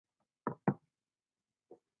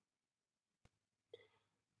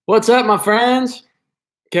What's up, my friends?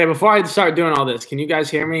 Okay, before I start doing all this, can you guys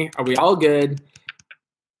hear me? Are we all good?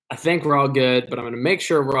 I think we're all good, but I'm going to make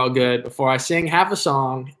sure we're all good before I sing half a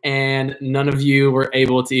song and none of you were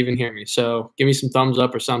able to even hear me. So give me some thumbs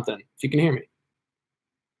up or something if you can hear me.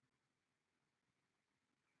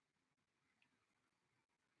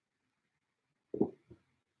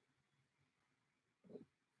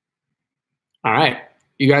 All right.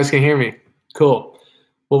 You guys can hear me. Cool.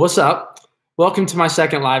 Well, what's up? Welcome to my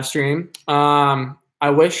second live stream. I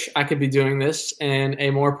wish I could be doing this in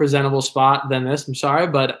a more presentable spot than this. I'm sorry,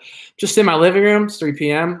 but just in my living room. It's 3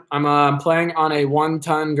 p.m. I'm playing on a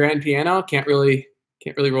 1-ton grand piano. Can't really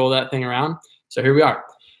roll that thing around. So here we are.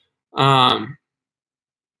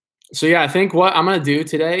 So yeah, I think what I'm gonna do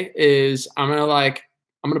today is I'm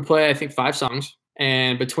gonna play I think 5 songs,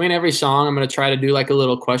 and between every song I'm gonna try to do like a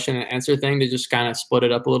little question and answer thing to just kind of split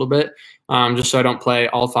it up a little bit, just so I don't play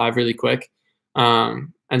all 5 really quick.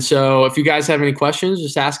 And so if you guys have any questions,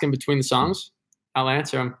 just ask them between the songs. I'll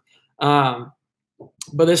answer them.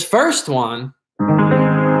 But this first one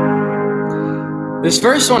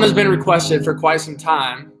has been requested for quite some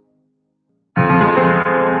time. But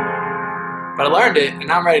I learned it, and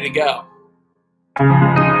I'm ready to go.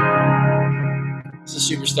 This is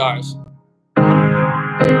Superstars.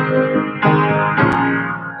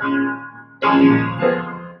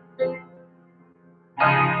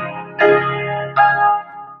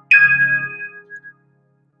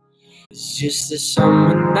 It's just a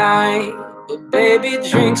summer night, but baby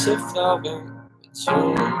drinks are flowing.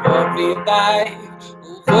 Don't worry, light,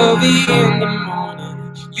 we'll worry in the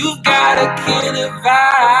morning. You've got a killer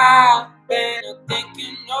vibe, and I think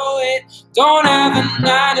you know it. Don't have a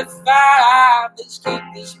 9 to 5. Let's keep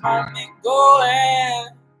this moment going.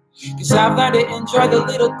 Cause I've learned to enjoy the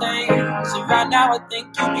little things. And right now I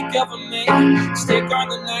think you be covering me. Stick on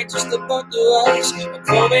the night just above the us. I'm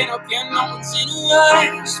growing up here, no one's in a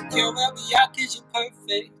rush. So care where we are cause you're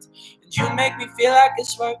perfect. And you make me feel like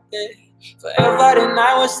it's worth it. Forever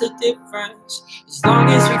tonight, what's the difference? As long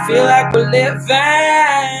as we feel like we're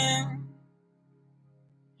living.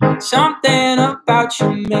 Something about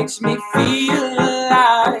you makes me feel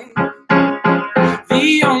alive.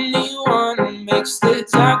 The only one who makes the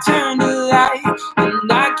dark turn to light.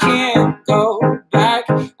 And I can't go back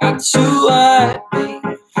up to what we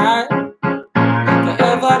had.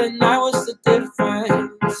 Forever tonight, what's the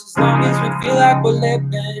difference? As long as we feel like we're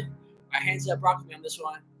living. My hands up, rock me on this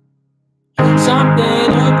one.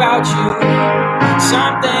 Something about you.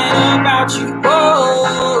 Something about you. Whoa.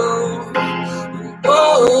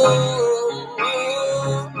 Whoa.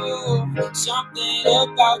 Whoa. Something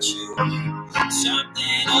about you.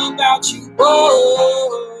 Something about you.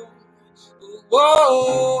 Whoa.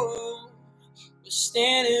 Whoa. We're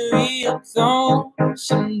standing real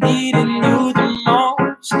close. I'm needing you the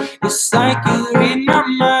most. It's like you read my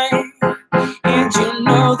mind. And you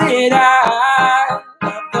know that I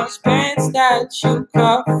love those pants that you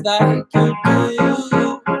cuff like you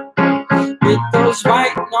do. With those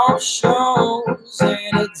white no-shows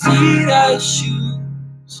and Adidas shoes.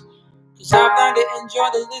 Cause I've learned to enjoy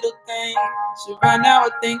the little things. So right now I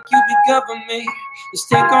think you be covering me. Let's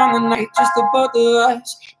take on the night just the both of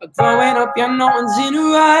us. But growing up, yeah, no one's in a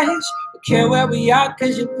rush. Don't care where we are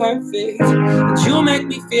cause you're perfect. And you make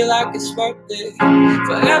me feel like it's worth it.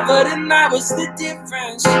 Forever tonight, what's the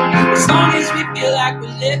difference? As long as we feel like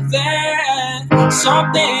we're living.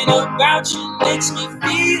 Something about you makes me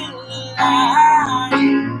feel alive.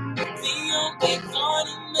 The only one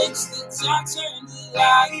who makes the dark turn to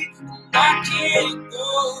light. And I can't go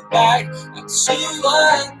back to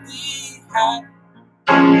what we had.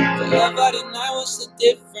 Forever tonight, what's the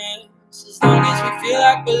difference? As long as we feel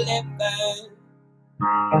like we're living.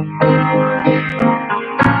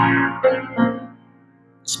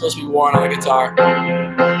 It's supposed to be Warren on the guitar.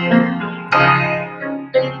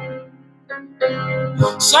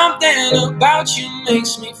 Something about you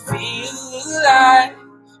makes me feel alive.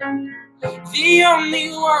 The only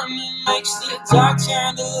one who makes the dark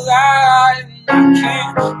turn to light. And I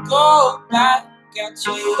can't go back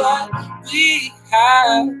to what we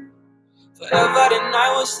had. Forever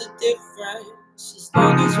tonight, what's the difference? As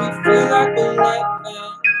long as we feel like we're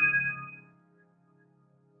living.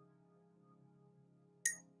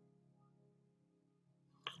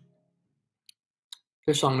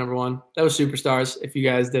 Here's song number 1. That was Superstars, if you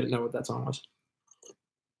guys didn't know what that song was.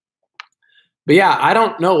 But yeah, I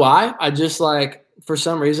don't know why. I just for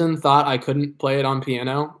some reason thought I couldn't play it on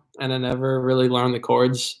piano, and I never really learned the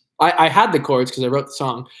chords. I had the chords because I wrote the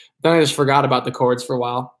song. Then I just forgot about the chords for a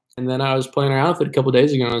while. And then I was playing around with it a couple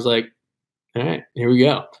days ago, and I was like, all right, here we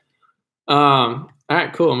go. All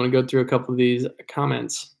right, cool. I'm going to go through a couple of these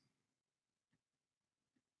comments.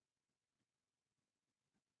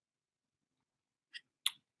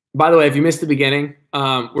 By the way, if you missed the beginning,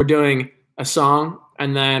 we're doing a song,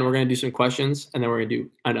 and then we're going to do some questions, and then we're going to do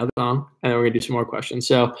another song, and then we're going to do some more questions.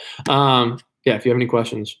 So, yeah, if you have any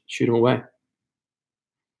questions, shoot them away.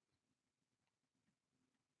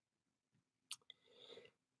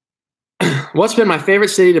 What's been my favorite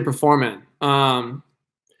city to perform in?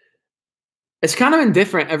 It's kind of been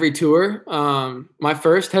different every tour. My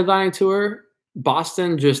first headlining tour,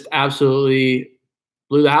 Boston just absolutely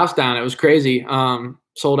blew the house down. It was crazy.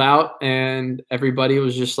 Sold out, and everybody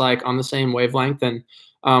was just like on the same wavelength, and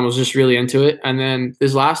was just really into it. And then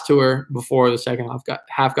this last tour, before the second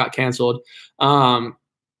half got canceled, Salt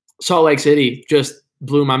Lake City just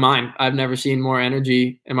blew my mind. I've never seen more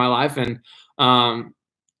energy in my life, and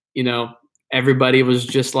you know, everybody was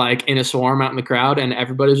just like in a swarm out in the crowd, and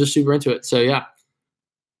everybody was just super into it. So yeah.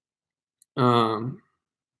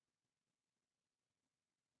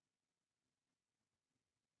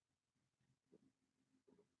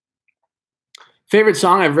 Favorite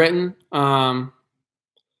song I've written. They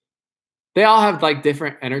all have like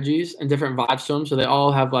different energies and different vibes to them. So they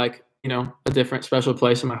all have like, you know, a different special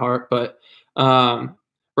place in my heart. But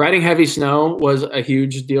writing Heavy Snow was a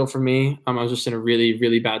huge deal for me. I was just in a really,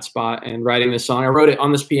 really bad spot, and writing this song, I wrote it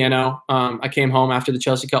on this piano. I came home after the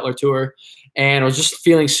Chelsea Cutler tour, and I was just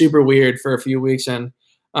feeling super weird for a few weeks, and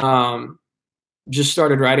just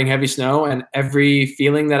started writing Heavy Snow, and every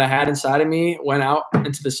feeling that I had inside of me went out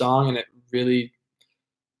into the song, and it really,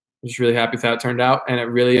 I was really happy with how it turned out, and it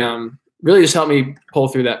really, really just helped me pull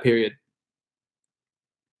through that period.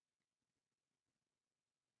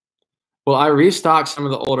 Well, I restocked some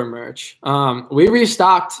of the older merch. We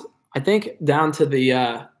restocked, I think, down to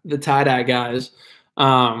the tie-dye guys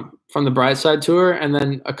from the Brightside tour, and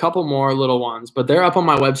then a couple more little ones. But they're up on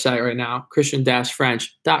my website right now,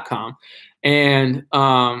 christian-french.com. And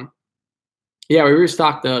yeah, we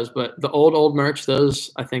restocked those. But the old merch,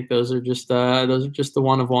 those, I think those are just the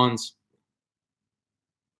one of ones.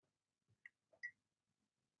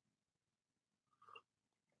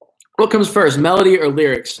 What comes first, melody or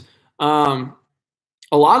lyrics? A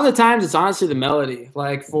lot of the times it's honestly the melody.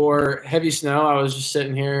 Like for Heavy Snow, I was just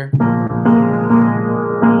sitting here.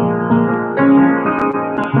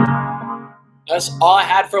 That's all I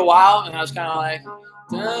had for a while, and I was kind of like,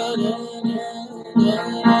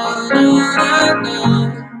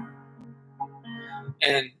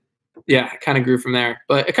 and yeah, it kind of grew from there.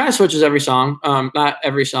 But it kind of switches every song. Not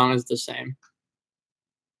every song is the same.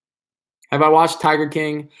 Have I watched Tiger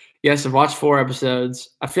King? Yes, I've watched 4 episodes.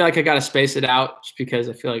 I feel like I got to space it out just because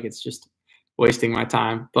I feel like it's just wasting my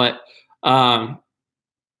time. But Carole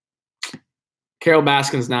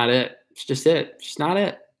Baskin's not it. It's just it. It's just not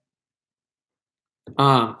it.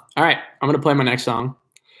 All right, I'm going to play my next song.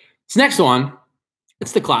 This next one,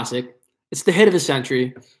 it's the classic. It's the hit of the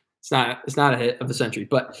century. It's not a hit of the century,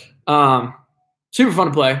 but super fun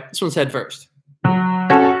to play. This one's Head First.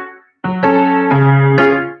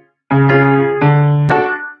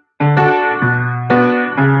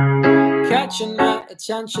 Catching my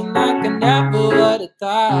attention like I never would have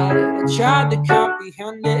thought. I tried to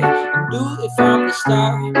comprehend it and do it from the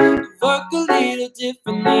start. You work a little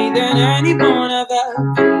differently than anyone I've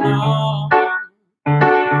ever known.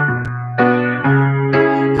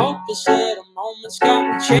 Hopeless little moments got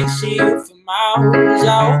me chasing you for miles.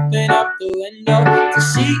 I open up the window to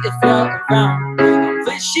see if you're around. I'm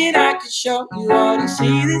wishing I could show you all these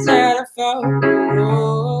feelings that I felt.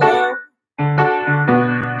 Oh.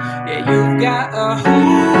 Yeah, you've got a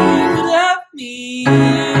hold of me.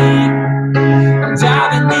 I'm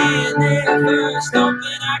diving in there first, hoping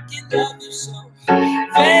I can love you so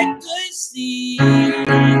recklessly.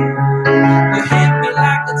 You hit me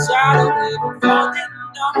like a tidal wave, I'm falling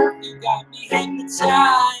off. You got me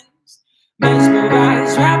hypnotized,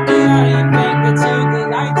 mesmerized, wrapped around your finger till the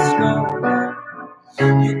lights go.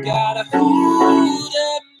 You got a hold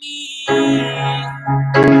of me, a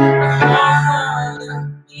hold of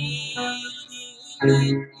me.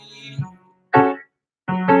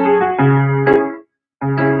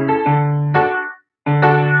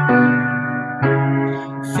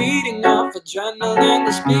 Feeding off adrenaline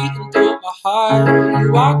that's beating through my heart.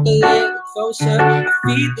 You walk a little closer, I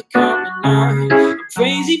feel the coming on. I'm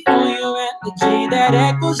crazy for your energy that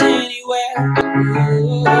echoes anywhere I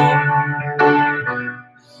go.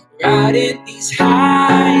 Riding these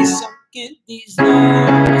highs, sunken these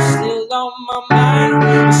lows, still on my mind,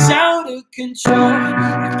 it's out of control.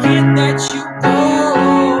 I can't let you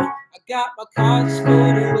go. I got my cards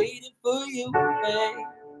full, waiting for you, babe.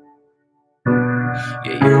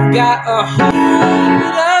 Yeah, you got a hold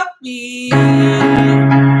of me.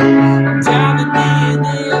 I'm diving in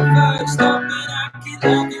there first, hoping I can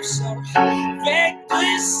love you so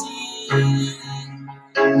recklessly.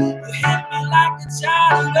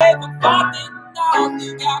 never falling off.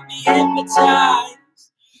 You got me hypnotized,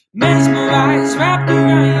 mesmerized, wrapped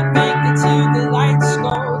around your finger till the lights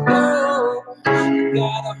go low. You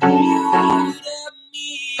got a hold of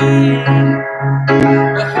me, a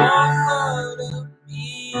hold of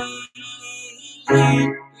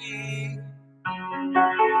me.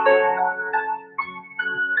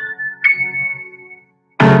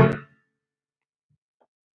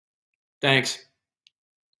 Thanks.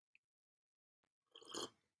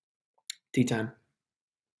 Tea time.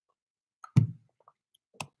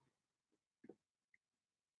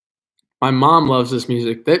 My mom loves this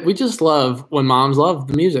music. We just love when moms love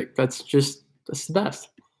the music. That's the best.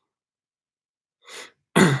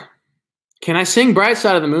 Can I sing Bright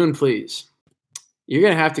Side of the Moon, please? You're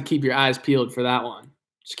going to have to keep your eyes peeled for that one.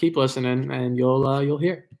 Just keep listening and you'll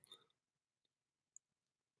hear.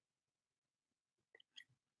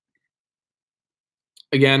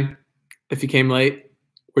 Again, if you came late,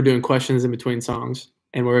 we're doing questions in between songs,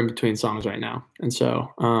 and we're in between songs right now. And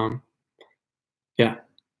so, yeah,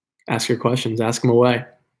 ask your questions, ask them away.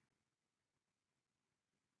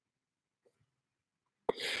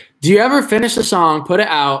 Do you ever finish a song, put it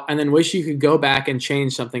out, and then wish you could go back and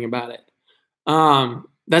change something about it?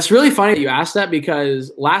 That's really funny that you asked that,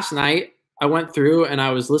 because last night I went through and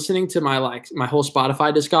I was listening to my whole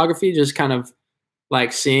Spotify discography, just kind of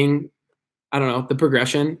like seeing, I don't know, the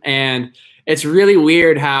progression. And it's really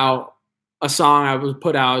weird how a song I was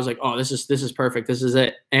put out, I was like, oh, this is perfect. This is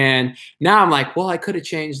it. And now I'm like, well, I could have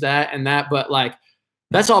changed that and that, but like,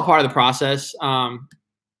 that's all part of the process. I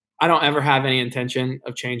don't ever have any intention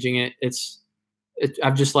of changing it.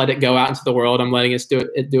 I've just let it go out into the world. I'm letting it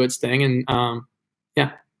do its thing. And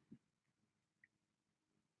yeah.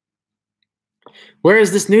 Where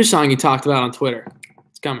is this new song you talked about on Twitter?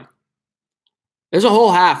 It's coming. There's a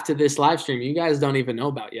whole half to this live stream you guys don't even know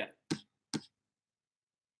about yet.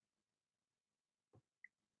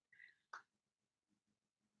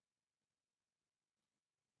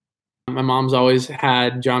 My mom's always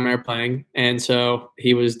had John Mayer playing, and so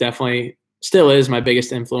he was definitely, still is, my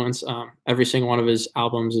biggest influence. Every single one of his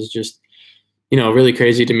albums is just, really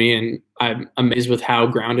crazy to me, and I'm amazed with how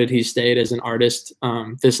grounded he stayed as an artist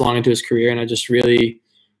this long into his career, and I just really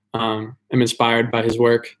am inspired by his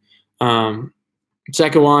work.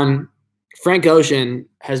 Second one, Frank Ocean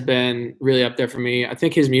has been really up there for me. I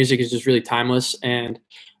think his music is just really timeless, and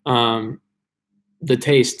the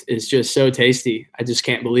taste is just so tasty. I just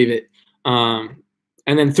can't believe it. And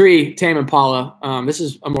then 3, Tame Impala. This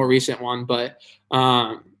is a more recent one, but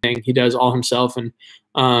he does all himself, and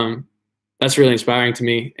that's really inspiring to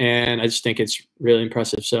me, and I just think it's really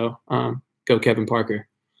impressive. So go Kevin Parker.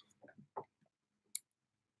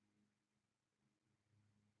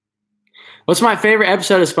 What's my favorite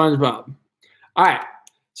episode of SpongeBob? All right,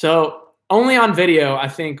 so only on video, I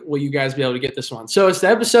think, will you guys be able to get this one. So it's the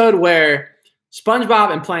episode where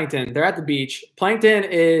SpongeBob and Plankton, they're at the beach. Plankton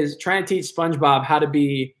is trying to teach SpongeBob how to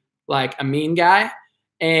be like a mean guy,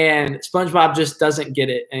 and SpongeBob just doesn't get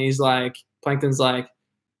it. And he's like, Plankton's like,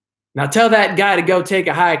 now tell that guy to go take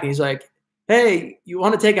a hike. And he's like, hey, you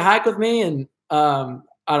want to take a hike with me? And I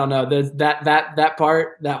don't know, that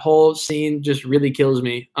part, that whole scene just really kills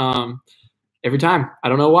me every time. I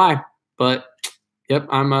don't know why, but yep,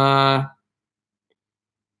 I'm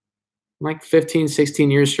like 15,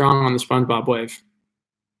 16 years strong on the SpongeBob wave.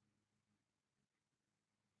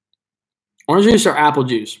 Orange juice or apple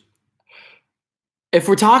juice? If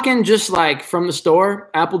we're talking just like from the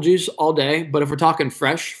store, apple juice all day. But if we're talking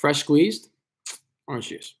fresh squeezed, orange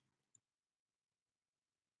juice.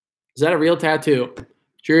 Is that a real tattoo?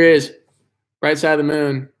 Sure is. Bright Side of the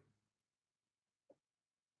Moon.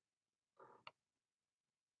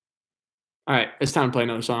 All right, it's time to play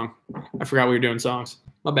another song. I forgot we were doing songs.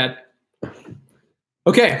 My bad.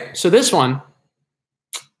 Okay, so this one,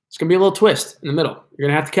 it's going to be a little twist in the middle. You're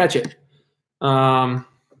going to have to catch it.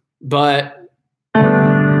 But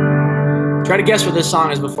try to guess what this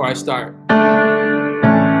song is before I start. I'm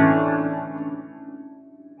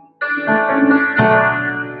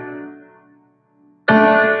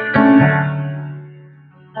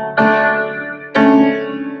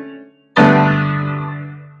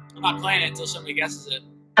not playing it until somebody guesses it.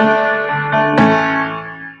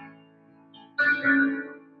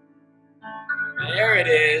 There it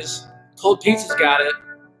is. Cold Pizza's got it.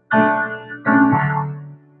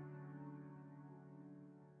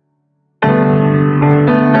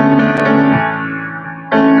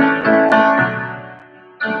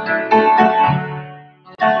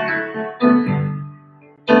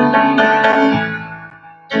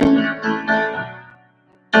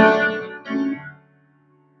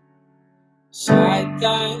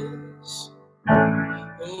 Sidelines,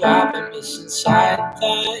 oh, I I've been missing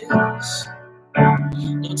sidelines.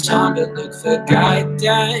 No time to look for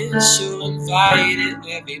guidance, so invited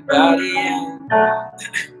everybody in.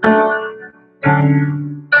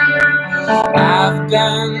 I've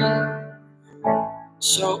been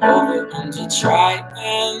so overwhelmed to try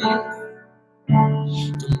and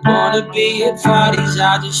don't wanna be at parties,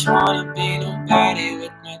 I just wanna be nobody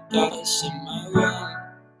with my thoughts in my room.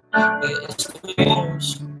 But it's the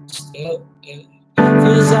mirrors still.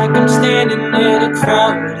 Feels like I'm standing in a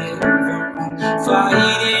crowded room,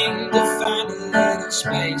 fighting to find a little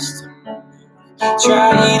space to move.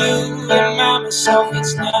 Try to remind myself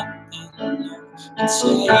it's nothing new. And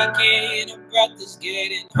taking a breath is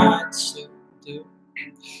getting hard to do.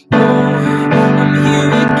 Oh, I'm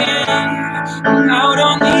here again, I'm out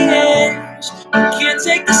on the edge. I can't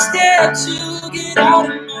take the step to get out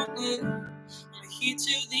of my head. I'm here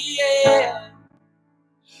to the end.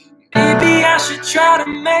 Maybe I should try to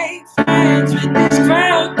make friends with this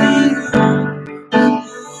crowd.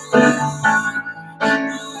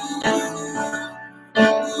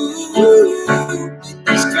 With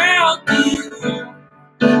this crowd.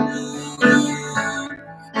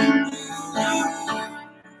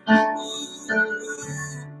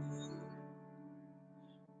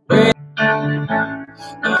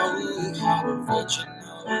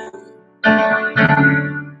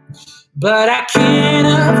 But I can't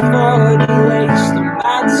afford to waste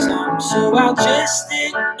my time, so I'll just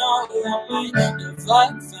ignore. I might never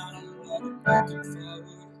find what I'm looking for.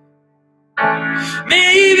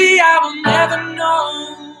 Maybe I will never know.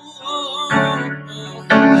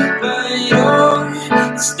 But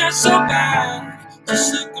it's not so bad.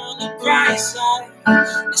 Just look on the bright side.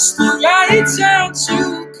 It's the right time to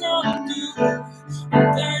come through. I'm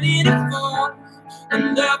burning it for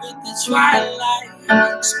in love with the twilight.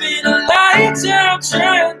 Spend a lifetime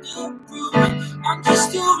trying to prove it. I'm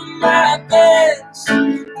just doing my best.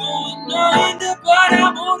 Going under, but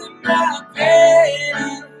I'm holding my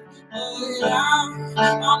breath. I'm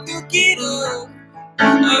looking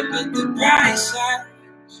up at the bright side.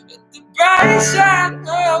 At the bright side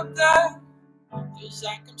of the. Feels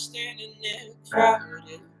like I'm standing in a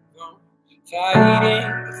crowded room, fighting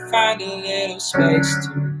to find a little space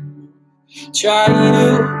to move. Try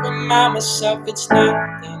to remind myself it's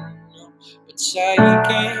nothing new, but say you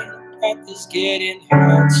can't. Breath is getting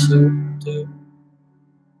hard to do.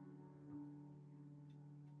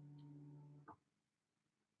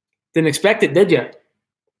 Didn't expect it, did you?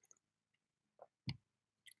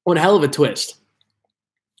 One hell of a twist.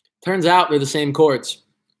 Turns out they're the same chords.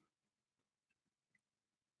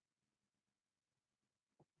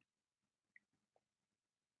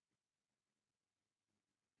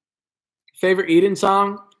 Favorite Eden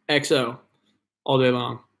song? XO. All day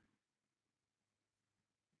long.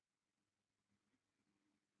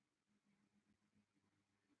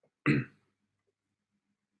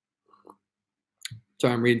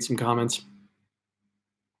 Sorry, I'm reading some comments.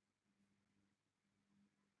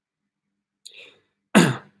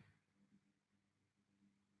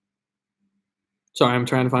 Sorry, I'm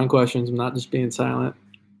trying to find questions. I'm not just being silent.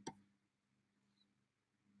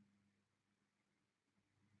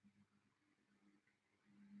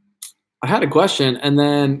 I had a question, and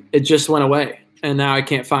then it just went away, and now I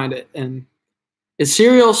can't find it. And is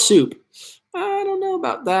cereal soup? I don't know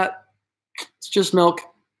about that. It's just milk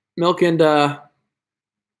and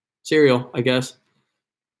cereal, I guess.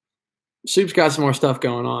 Soup's got some more stuff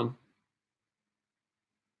going on.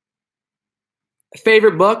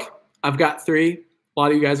 Favorite book? I've got 3. A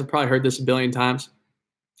lot of you guys have probably heard this a billion times.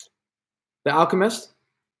 The Alchemist,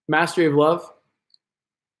 Mastery of Love,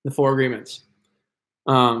 The 4 Agreements.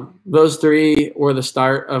 Those 3 were the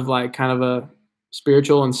start of like kind of a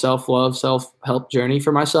spiritual and self-love, self-help journey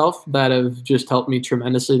for myself that have just helped me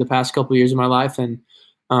tremendously the past couple of years of my life. And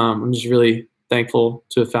I'm just really thankful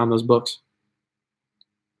to have found those books.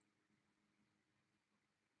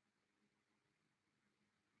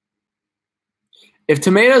 If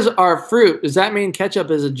tomatoes are fruit, does that mean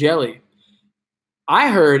ketchup is a jelly? I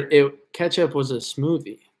heard ketchup was a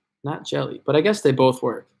smoothie, not jelly, but I guess they both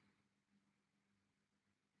work.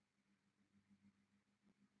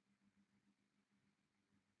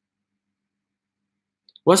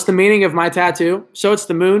 What's the meaning of my tattoo? So it's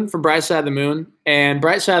the moon from Bright Side of the Moon. And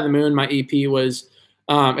Bright Side of the Moon, my EP was,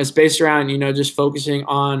 it's based around, just focusing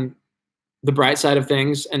on the bright side of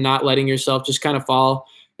things and not letting yourself just kind of fall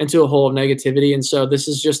into a hole of negativity. And so this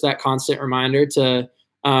is just that constant reminder to,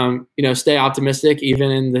 stay optimistic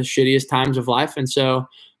even in the shittiest times of life. And so,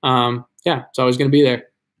 it's always going to be there.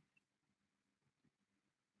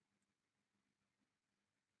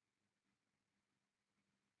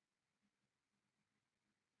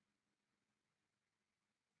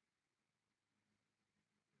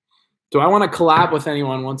 Do I want to collab with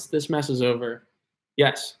anyone once this mess is over?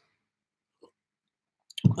 Yes.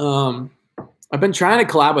 I've been trying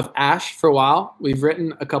to collab with Ash for a while. We've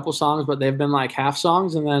written a couple songs, but they've been like half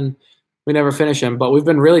songs, and then we never finish them. But we've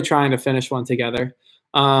been really trying to finish one together.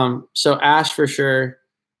 So Ash for sure.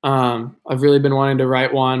 I've really been wanting to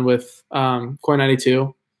write one with Core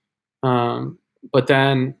 92. But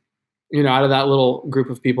then, you know, out of that little group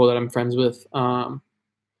of people that I'm friends with,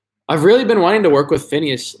 I've really been wanting to work with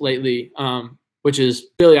Phineas lately, which is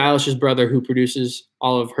Billie Eilish's brother who produces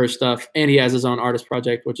all of her stuff. And he has his own artist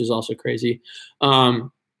project, which is also crazy. But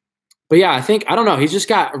yeah, I don't know. He's just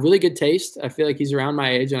got a really good taste. I feel like he's around my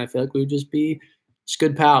age, and I feel like we would just be just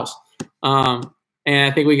good pals. And I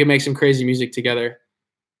think we could make some crazy music together.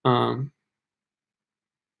 How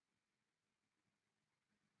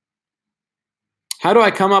do I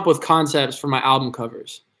come up with concepts for my album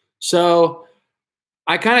covers? So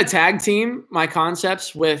I kind of tag team my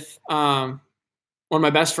concepts with one of my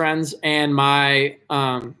best friends and my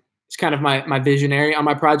it's kind of my visionary on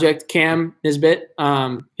my project, Cam Nisbet.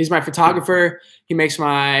 He's my photographer. He makes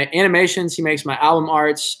my animations. He makes my album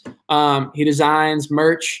arts. He designs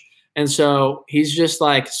merch. And so he's just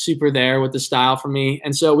like super there with the style for me.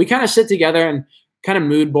 And so we kind of sit together and kind of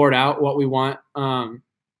mood board out what we want the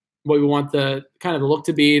kind of the look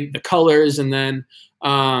to be, the colors, and then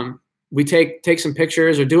we take some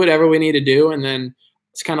pictures or do whatever we need to do, and then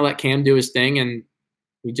just kind of let Cam do his thing, and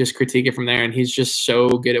we just critique it from there. And he's just so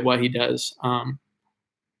good at what he does.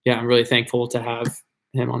 Yeah, I'm really thankful to have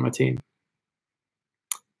him on my team.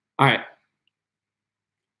 All right.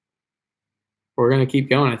 We're going to keep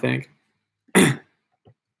going, I think.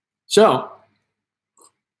 So,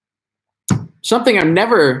 something I've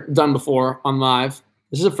never done before on live.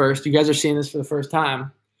 This is a first. You guys are seeing this for the first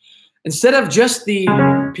time. Instead of just the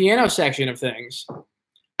piano section of things,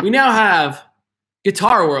 we now have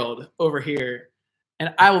Guitar World over here,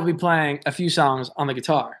 and I will be playing a few songs on the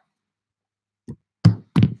guitar.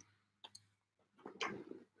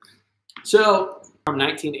 So, from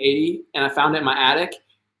 1980, and I found it in my attic,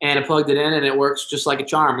 and I plugged it in, and it works just like a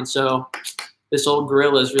charm. And so this old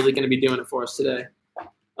gorilla is really going to be doing it for us today.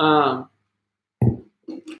 But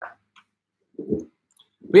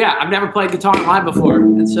yeah, I've never played guitar live before,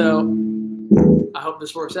 and so I hope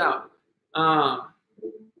this works out.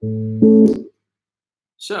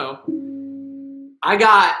 So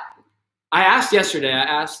I asked yesterday,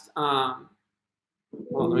 hold on,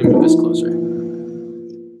 let me move this closer.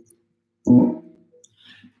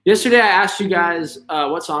 Yesterday, I asked you guys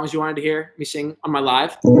what songs you wanted to hear me sing on my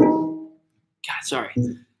live. God, sorry.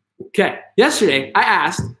 Okay, yesterday, I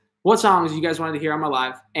asked what songs you guys wanted to hear on my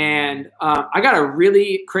live, and I got a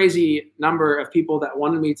really crazy number of people that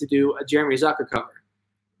wanted me to do a Jeremy Zucker cover.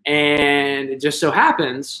 And it just so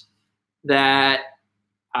happens that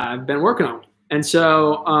I've been working on it. And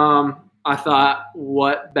so I thought,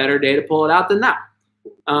 what better day to pull it out than now?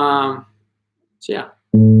 So yeah.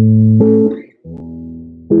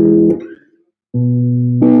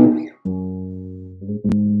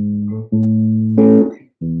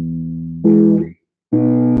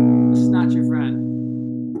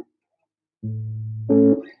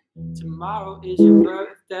 Tomorrow is your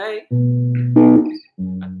birthday.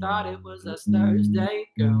 I thought it was last Thursday,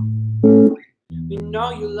 girl. We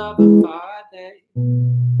know you love a party.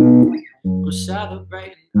 We're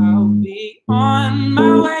celebrating. I'll be on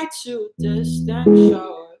my way to distant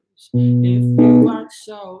shores. If you weren't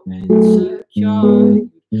so insecure,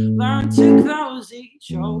 you'd learn to close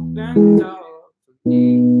each open door for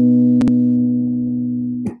me.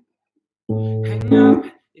 Hang up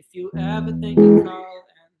if you ever think of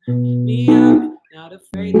calling me up, not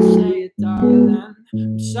afraid to say it, darling.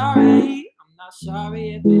 I'm sorry, I'm not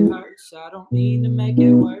sorry if it hurts. I don't mean to make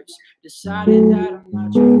it worse. Decided that I'm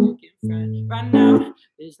not your fucking friend. Right now,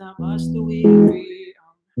 there's not much that we agree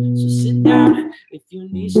on. So sit down if you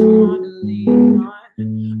need someone to lean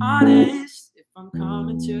on. Honest, if I'm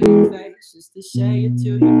coming to your place, just to say it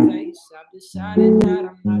to your face. I've decided that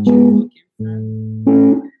I'm not your fucking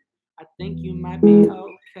friend. I think you might be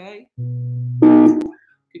okay.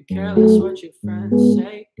 Could care less what your friends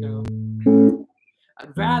say, girl.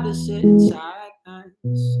 I'd rather sit in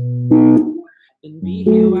silence than be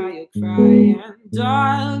here while you're crying.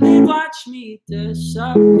 Darling, watch me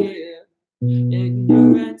disappear.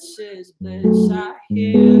 Ignorance is bliss, I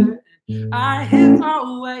hear. I have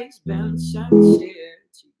always been sincere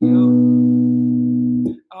to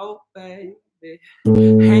you. Oh, baby,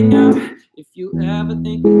 hang up if you ever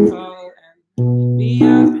think of calling me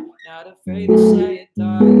up. Not afraid to say it,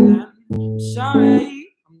 darling. I'm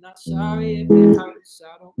sorry, I'm not sorry if it hurts. worse.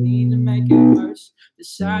 I don't mean to make it worse.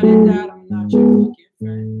 Decided that I'm not your fucking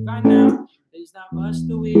friend. By now, there's not much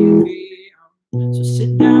that we agree on. So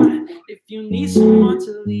sit down if you need someone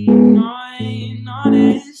to lean on.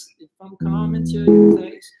 Honest, if I'm coming to your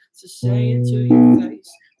place, to say it to your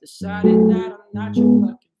face. Decided that I'm not your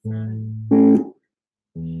fucking friend.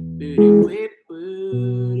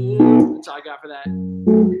 That's all I got for that.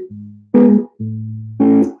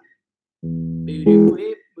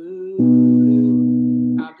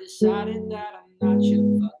 I've decided that I'm not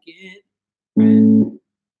your fucking friend.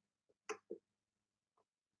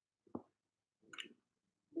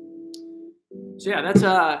 So yeah, that's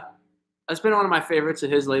been one of my favorites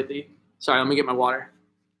of his lately. Sorry, let me get my water.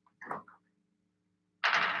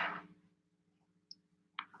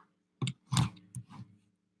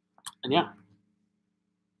 And yeah,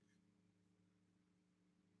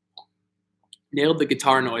 nailed the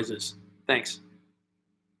guitar noises. Thanks.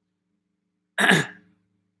 I'm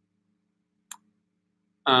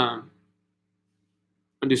gonna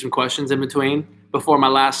do some questions in between before my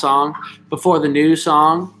last song, before the new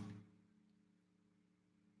song.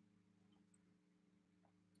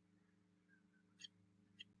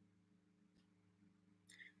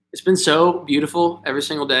 It's been so beautiful every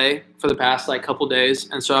single day for the past like couple days,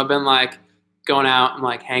 and so I've been like going out and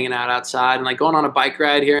like hanging out outside and like going on a bike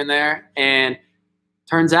ride here and there. And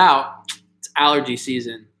turns out it's allergy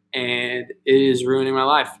season, and it is ruining my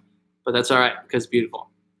life, but that's all right because it's beautiful.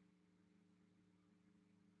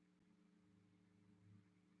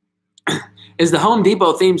 Is the Home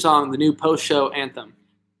Depot theme song the new post-show anthem?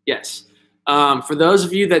 Yes. For those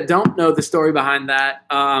of you that don't know the story behind that,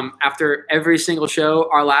 after every single show,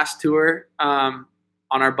 our last tour, on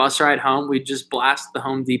our bus ride home, we just blast the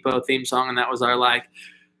Home Depot theme song, and that was our like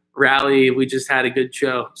rally. We just had a good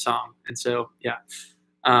show song, and so yeah,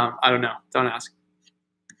 I don't know. Don't ask.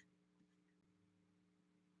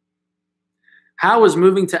 How was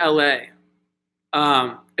moving to LA?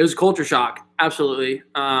 It was culture shock, absolutely.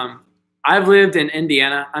 I've lived in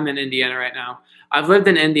Indiana. I'm in Indiana right now. I've lived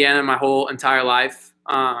in Indiana my whole entire life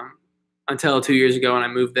until 2 years ago when I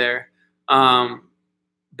moved there.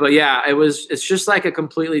 But yeah, it's just like a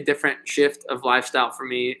completely different shift of lifestyle for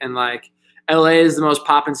me. And like LA is the most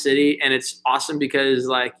poppin' city, and it's awesome because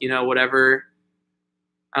like, you know, whatever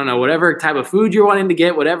type of food you're wanting to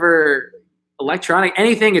get, whatever electronic,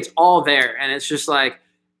 anything, it's all there. And it's just like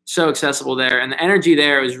so accessible there. And the energy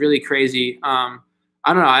there was really crazy.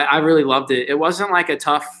 I don't know. I really loved it. It wasn't like a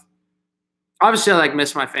tough, obviously I like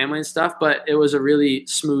miss my family and stuff, but it was a really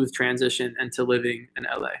smooth transition into living in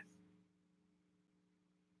LA.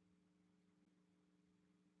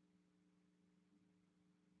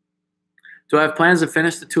 Do I have plans to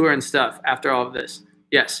finish the tour and stuff after all of this?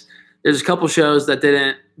 Yes. There's a couple shows that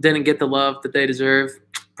didn't get the love that they deserve.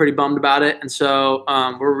 Pretty bummed about it. And so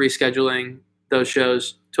we're rescheduling those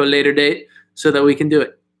shows to a later date so that we can do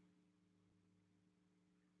it.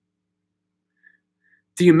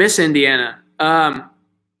 Do you miss Indiana?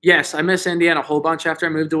 Yes, I miss Indiana a whole bunch after I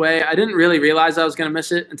moved away. I didn't really realize I was going to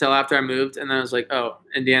miss it until after I moved. And then I was like, oh,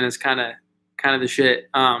 Indiana's kind of the shit.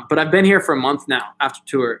 But I've been here for a month now after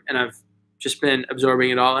tour, and I've just been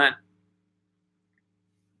absorbing it all in.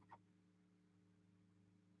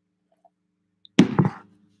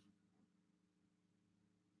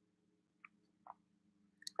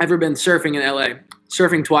 Ever been surfing in LA?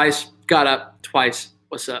 Surfing twice, got up twice.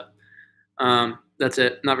 What's up? That's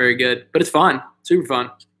it. Not very good, but it's fun. Super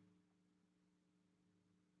fun.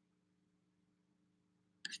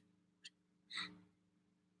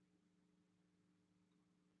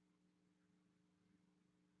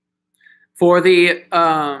 For the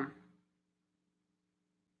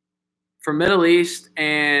for Middle East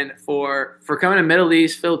and for coming to Middle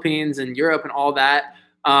East, Philippines, and Europe and all that,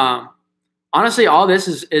 honestly, all this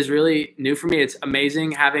is really new for me. It's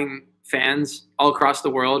amazing having fans all across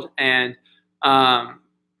the world, and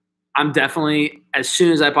I'm definitely, as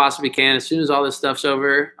soon as I possibly can, as soon as all this stuff's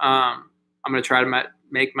over, I'm gonna try to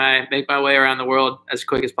make my way around the world as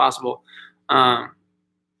quick as possible.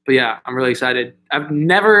 But yeah, I'm really excited. I've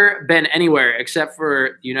never been anywhere except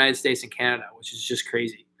for the United States and Canada, which is just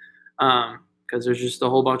crazy because there's just a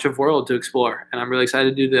whole bunch of world to explore, and I'm really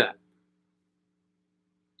excited to do that.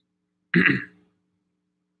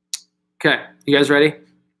 Okay, you guys ready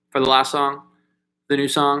for the last song, the new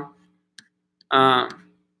song?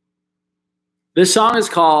 This song is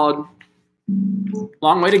called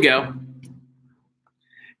Long Way to Go.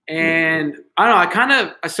 And I don't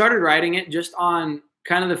know, I started writing it just on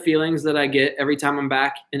kind of the feelings that I get every time I'm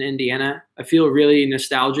back in Indiana. I feel really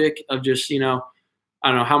nostalgic of just, you know, I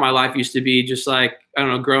don't know, how my life used to be, just like I don't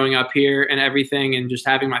know, growing up here and everything, and just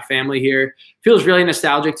having my family here feels really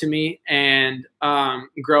nostalgic to me. And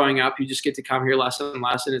growing up, you just get to come here less and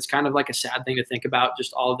less, and it's kind of like a sad thing to think about,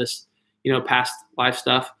 just all of this, you know, past life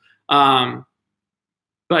stuff.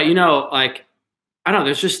 But you know, like, I don't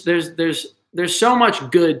know, there's so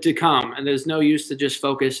much good to come, and there's no use to just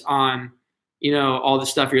focus on, you know, all the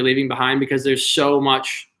stuff you're leaving behind, because there's so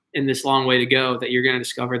much in this long way to go that you're going to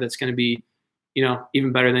discover that's going to be, you know,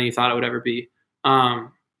 even better than you thought it would ever be.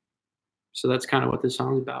 So that's kind of what this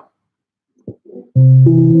song's about.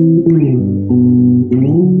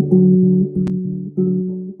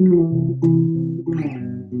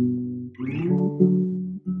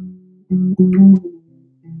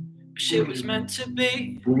 Wish it was meant to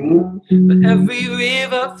be, but every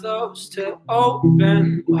river flows to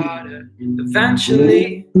open water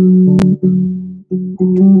eventually.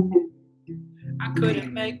 I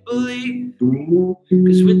couldn't make believe,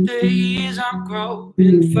 cause with the years I'm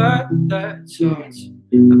growing further towards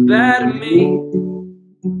a better me.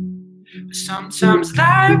 But sometimes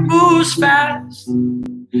life moves fast,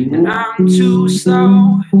 and I'm too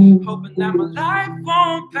slow, hoping that my life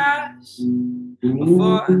won't pass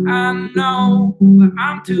before I know. But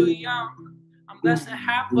I'm too young, I'm less than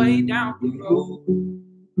halfway down the road.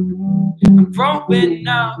 I'm growing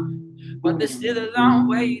up, but there's still a long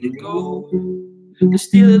way to go. There's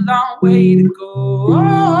still a long way to go.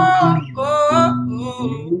 Oh, oh,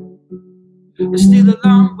 oh. There's still a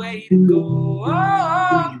long way to go.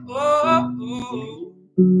 Oh, oh, oh.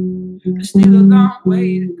 There's still a long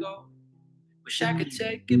way to go. Wish I could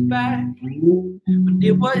take it back when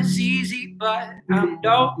it was easy, but I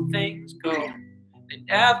know things go, they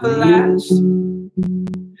never last.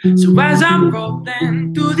 So as I'm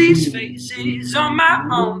rolling through these phases on my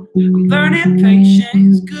own, I'm learning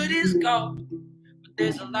patience, good as gold. But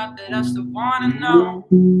there's a lot that I still wanna know.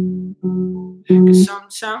 Cause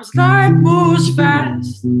sometimes life moves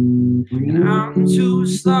fast, and I'm too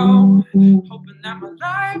slow, hoping that my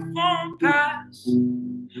life won't pass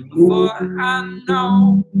before I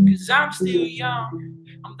know. Cause I'm still young,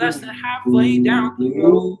 I'm less than halfway down the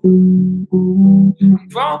road. I'm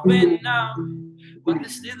growing up, but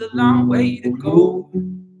there's still a long way to go.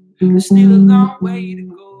 There's still a long way to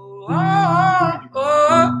go. Oh,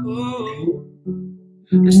 oh, oh.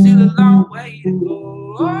 There's still a long way to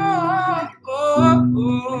go. Oh, oh,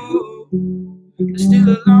 oh. There's still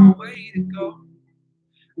a long way to go.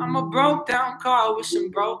 I'm a broke down car with some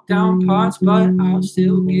broke down parts, but I'll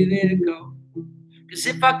still give it a go. Cause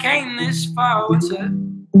if I came this far, I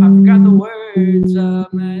forgot the words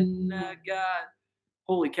of my God.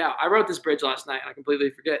 Holy cow, I wrote this bridge last night and I completely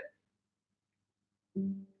forget.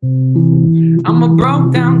 I'm a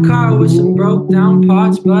broke down car with some broke down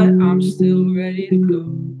parts, but I'm still ready to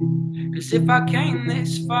go. Cause if I came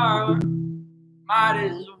this far, might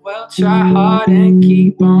as well try hard and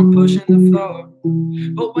keep on pushing the floor.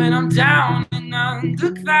 But when I'm down and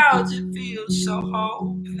under clouds, it feels so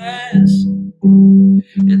hopeless.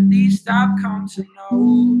 At least I've come to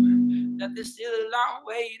know that there's still a long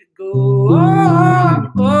way to go.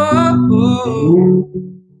 Oh, oh, oh.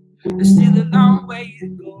 There's still a long way to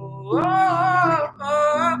go. Oh,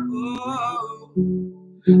 oh, oh.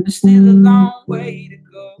 There's still a long way to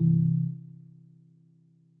go.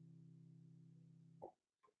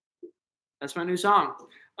 That's my new song.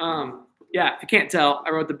 Yeah, if you can't tell,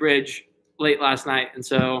 I wrote the bridge late last night, and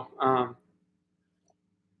so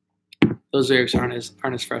those lyrics aren't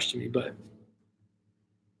as fresh to me. But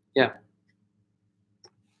yeah,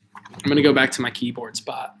 I'm gonna go back to my keyboard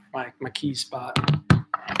spot, my key spot.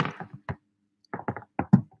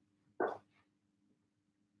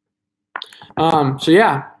 So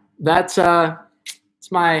yeah, that's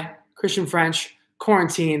it's my Christian French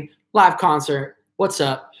quarantine live concert. What's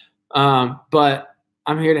up? But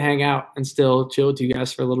I'm here to hang out and still chill with you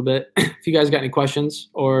guys for a little bit. If you guys got any questions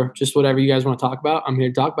or just whatever you guys want to talk about, I'm here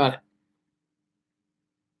to talk about it.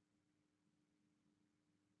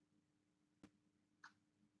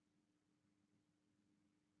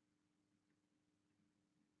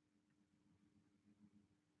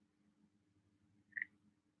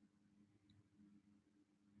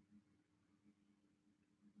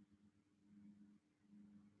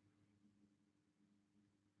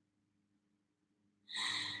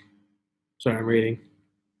 Sorry, I'm reading.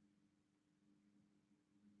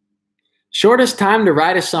 Shortest time to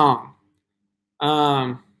write a song.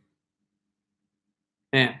 Man,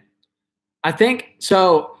 I think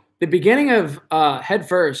so. The beginning of Head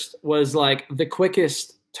First was like the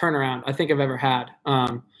quickest turnaround I think I've ever had.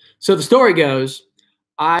 So the story goes,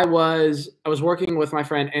 I was working with my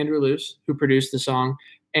friend Andrew Luce, who produced the song,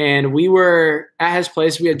 And we were at his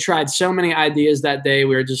place. We had tried so many ideas that day.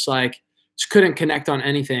 We were just like, just couldn't connect on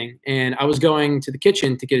anything. And I was going to the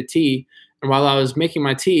kitchen to get a tea. And while I was making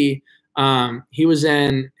my tea, he was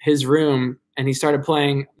in his room and he started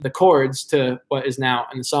playing the chords to what is now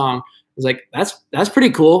in the song. I was like, that's pretty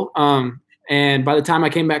cool. And by the time I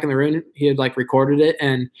came back in the room, he had like recorded it,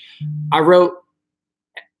 and I wrote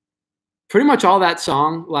pretty much all that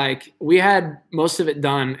song. Like, we had most of it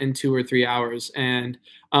done in 2 or 3 hours. And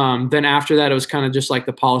then after that, it was kind of just like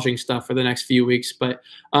the polishing stuff for the next few weeks. But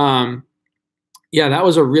yeah, that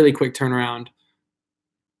was a really quick turnaround.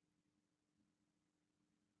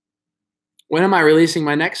 When am I releasing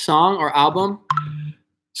my next song or album?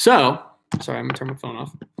 So, sorry, I'm gonna turn my phone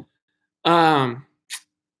off.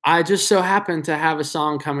 I just so happen to have a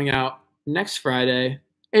song coming out next Friday,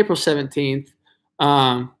 April 17th.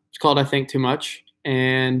 It's called I Think Too Much.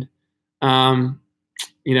 And, you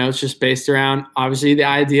know, it's just based around, obviously, the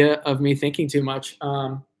idea of me thinking too much.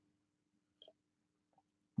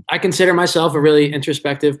 I consider myself a really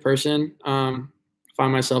introspective person. Find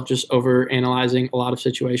myself just over analyzing a lot of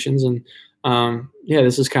situations. And, yeah,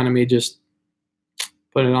 this is kind of me just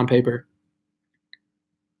putting it on paper.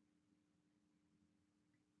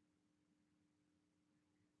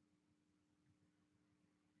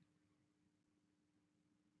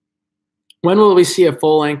 When will we see a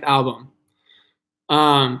full-length album?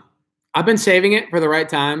 I've been saving it for the right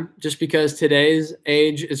time, just because today's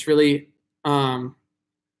age, it's really,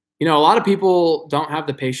 you know, a lot of people don't have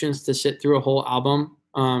the patience to sit through a whole album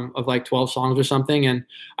of like 12 songs or something. And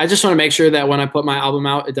I just want to make sure that when I put my album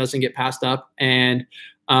out, it doesn't get passed up. And,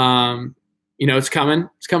 you know, it's coming.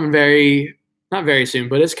 It's coming not very soon,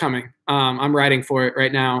 but it's coming. I'm writing for it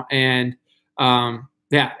right now. And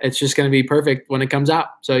yeah, it's just going to be perfect when it comes out.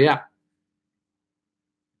 So, yeah.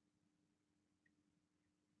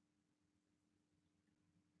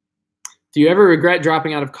 Do you ever regret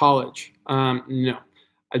dropping out of college? No,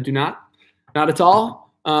 I do not. Not at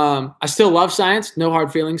all. I still love science. No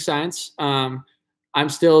hard feelings science. I'm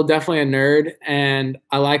still definitely a nerd, and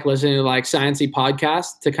I like listening to like sciencey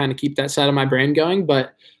podcasts to kind of keep that side of my brain going.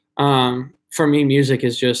 But for me, music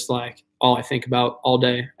is just like all I think about all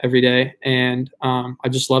day, every day. And I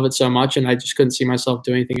just love it so much, and I just couldn't see myself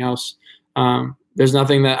doing anything else. There's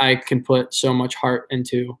nothing that I can put so much heart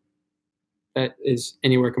into that is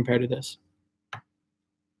anywhere compared to this.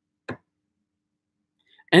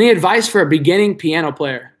 Any advice for a beginning piano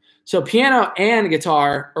player? So piano and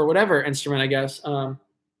guitar, or whatever instrument, I guess. The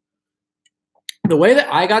way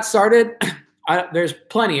that I got started, there's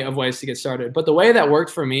plenty of ways to get started, but the way that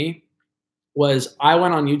worked for me was I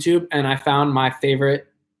went on YouTube and I found my favorite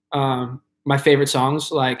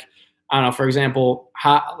songs. Like, I don't know, for example,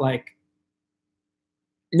 like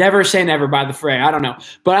Never Say Never by The Fray. I don't know.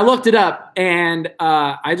 But I looked it up, and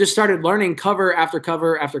I just started learning cover after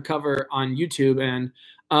cover after cover on YouTube. And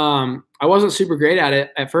I wasn't super great at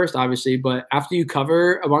it at first, obviously, but after you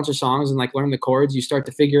cover a bunch of songs and like learn the chords, you start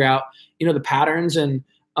to figure out, you know, the patterns, and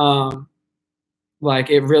like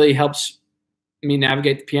it really helps me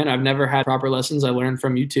navigate the piano. I've never had proper lessons. I learned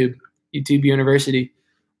from YouTube University.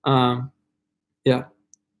 Yeah.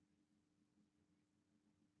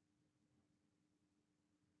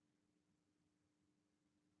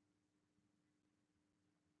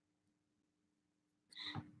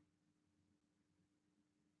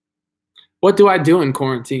 What do I do in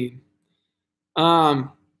quarantine? Man,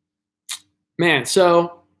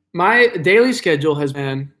 so my daily schedule has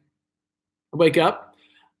been I wake up,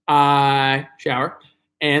 I shower,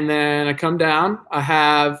 and then I come down. I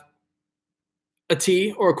have a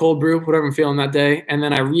tea or a cold brew, whatever I'm feeling that day, and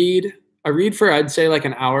then I read. I read for, I'd say, like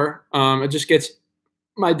an hour. It just gets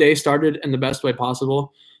my day started in the best way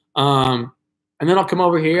possible. And then I'll come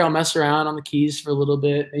over here. I'll mess around on the keys for a little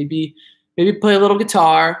bit. Maybe play a little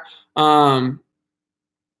guitar. And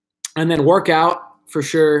then work out for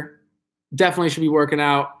sure. Definitely should be working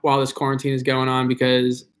out while this quarantine is going on,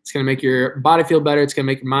 because it's going to make your body feel better. It's going to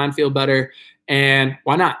make your mind feel better. And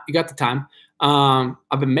why not? You got the time.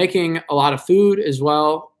 I've been making a lot of food as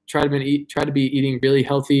well. Try to be eating really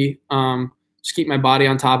healthy. Just keep my body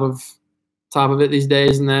on top of it these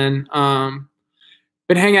days. And then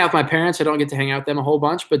been hanging out with my parents. I don't get to hang out with them a whole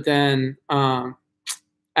bunch, but then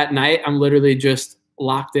at night I'm literally just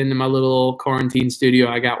locked into my little quarantine studio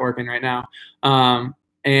I got working right now.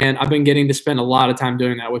 And I've been getting to spend a lot of time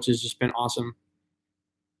doing that, which has just been awesome.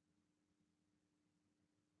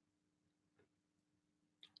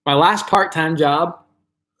 My last part-time job,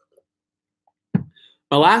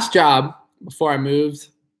 my last job before I moved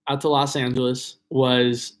out to Los Angeles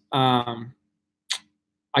was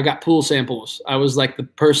I got pool samples. I was like the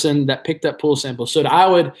person that picked up pool samples. So I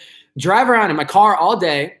would drive around in my car all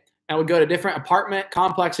day. I would go to different apartment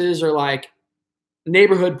complexes or like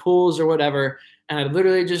neighborhood pools or whatever. And I'd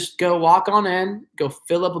literally just go walk on in, go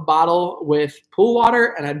fill up a bottle with pool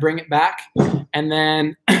water, and I'd bring it back. And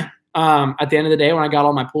then at the end of the day, when I got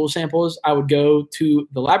all my pool samples, I would go to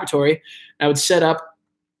the laboratory. And I would set up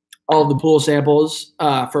all of the pool samples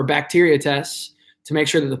for bacteria tests to make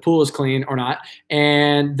sure that the pool is clean or not.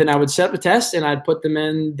 And then I would set up the test and I'd put them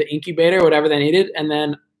in the incubator, whatever they needed. And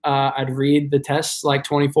then I'd read the tests like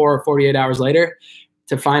 24 or 48 hours later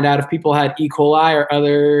to find out if people had E. coli or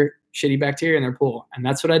other shitty bacteria in their pool. And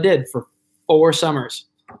that's what I did for 4 summers.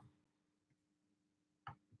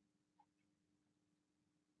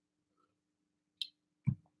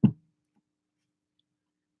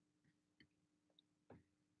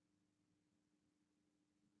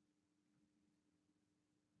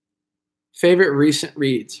 Favorite recent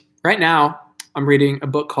reads. Right now, I'm reading a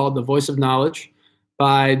book called The Voice of Knowledge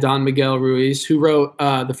by Don Miguel Ruiz, who wrote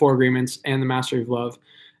The Four Agreements and The Mastery of Love.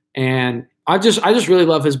 And I just really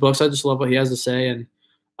love his books. I just love what he has to say. And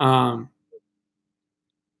I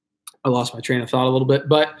lost my train of thought a little bit,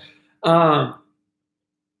 but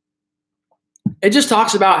it just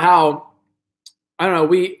talks about how, I don't know,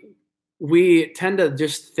 we tend to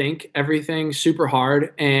just think everything super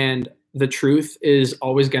hard, and the truth is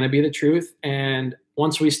always going to be the truth. And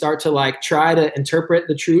once we start to like try to interpret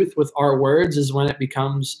the truth with our words is when it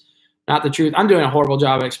becomes not the truth. I'm doing a horrible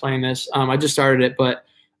job of explaining this. I just started it, but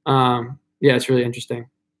yeah, it's really interesting.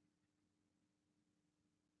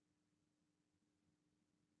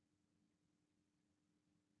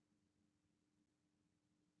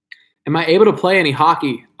 Am I able to play any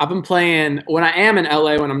hockey? I've been playing when I am in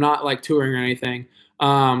LA, when I'm not like touring or anything.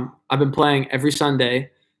 I've been playing every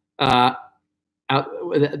Sunday out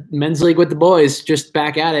with men's league with the boys, just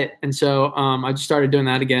back at it. And so I just started doing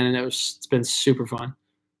that again, and it's been super fun.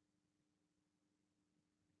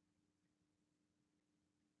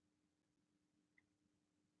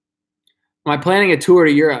 Am I planning a tour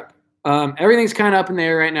to Europe? Everything's kind of up in the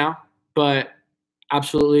air right now, but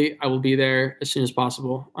absolutely, I will be there as soon as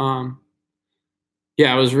possible.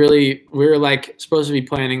 Yeah, we were like supposed to be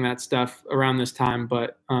planning that stuff around this time,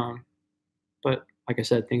 but like I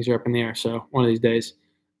said, things are up in the air. So one of these days.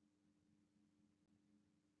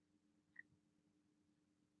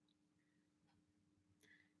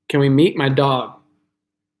 Can we meet my dog?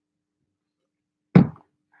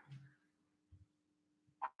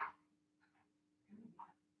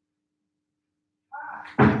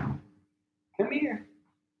 Come here.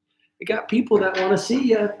 We got people that want to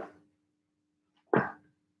see you.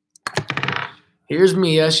 Here's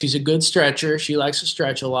Mia. She's a good stretcher. She likes to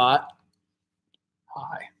stretch a lot.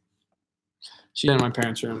 Hi. She's in my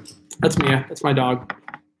parents' room. That's Mia. That's my dog.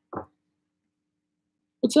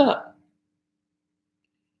 What's up?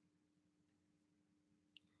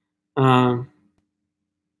 All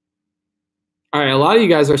right, a lot of you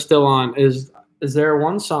guys are still on. Is there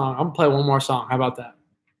one song? I'm gonna play one more song. How about that?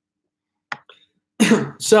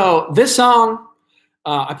 So this song,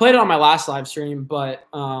 I played it on my last live stream, but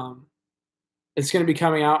it's gonna be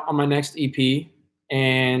coming out on my next EP,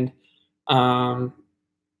 and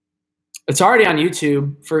it's already on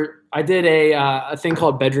YouTube. I did a thing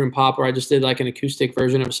called Bedroom Pop, where I just did like an acoustic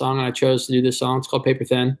version of a song, and I chose to do this song. It's called Paper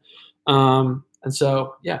Thin. And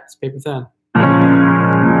so, yeah, it's Paper Thin.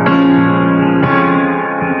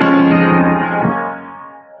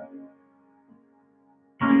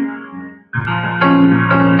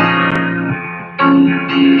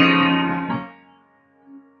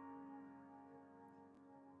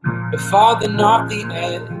 We're falling off the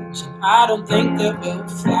edge, and I don't think that we'll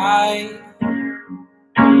fly.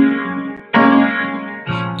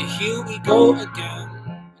 Yeah, here we go again,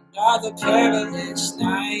 another perilous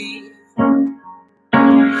night.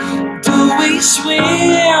 Do we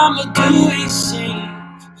swim or do we sink?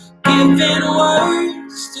 Giving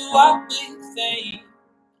words to what we think.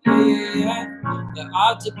 Yeah, the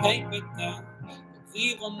odds are paper thin, but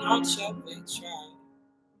we will not shall we try.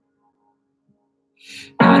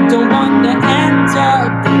 I don't want to end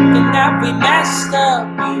up thinking that we messed up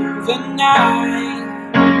overnight.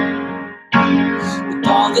 With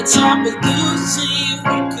all the time we're losing,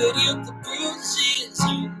 we could heal the bruises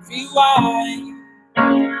and rewind.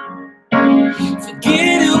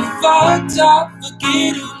 Forget who fucked up,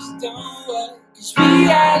 forget who's done what. Cause we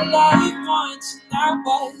had love once and that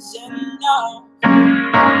was enough.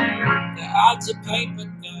 The odds are paper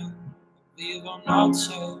thin, we will not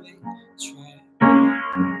till we try.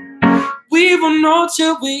 We will know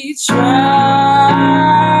till we try.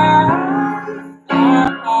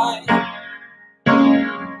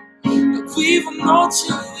 we won't know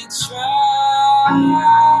till we try.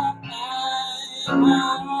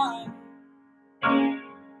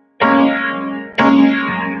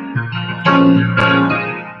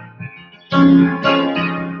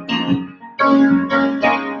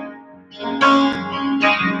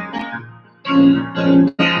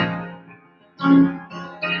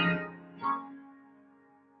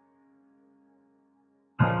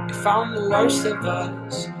 We found the worst of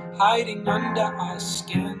us hiding under our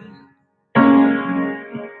skin.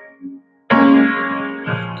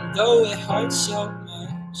 And though it hurts so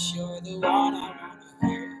much, you're the one I wanna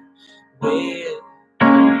hurt with.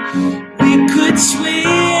 We could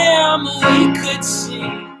swim, we could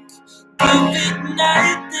sink, give it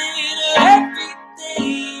nothing,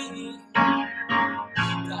 everything.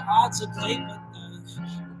 The odds are played with us,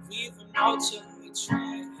 but we won't know till we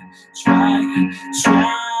try.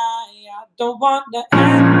 I don't want to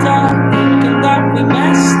end up thinking that we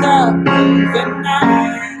messed up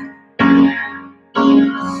overnight.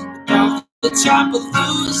 Without the top of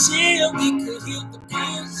losing, we could heal the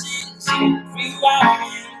bruises and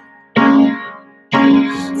rewind.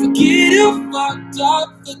 Forget who fucked up,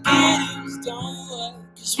 forget who's done what.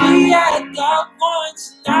 'Cause we had that once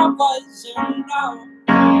and that wasn't enough.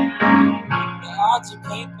 The odds are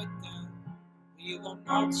played with them, we won't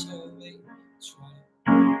know till we try.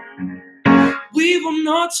 We won't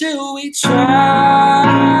know till we try.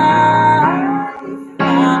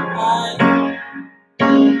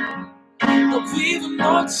 But we won't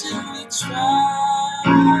know till we try.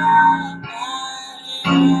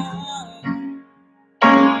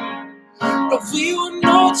 But we won't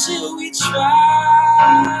know till we try.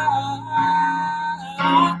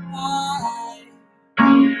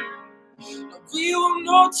 But we won't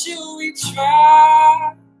know till we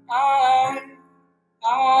try.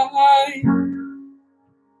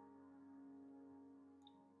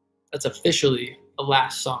 That's officially the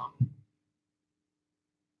last song.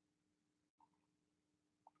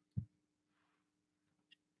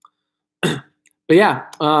 But yeah,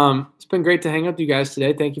 it's been great to hang out with you guys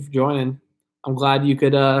today. Thank you for joining. I'm glad you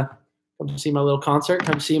could come to see my little concert.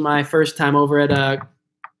 Come see my first time over at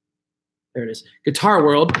there it is, Guitar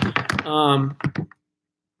World.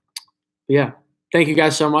 Yeah, thank you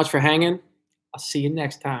guys so much for hanging. I'll see you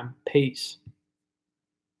next time. Peace.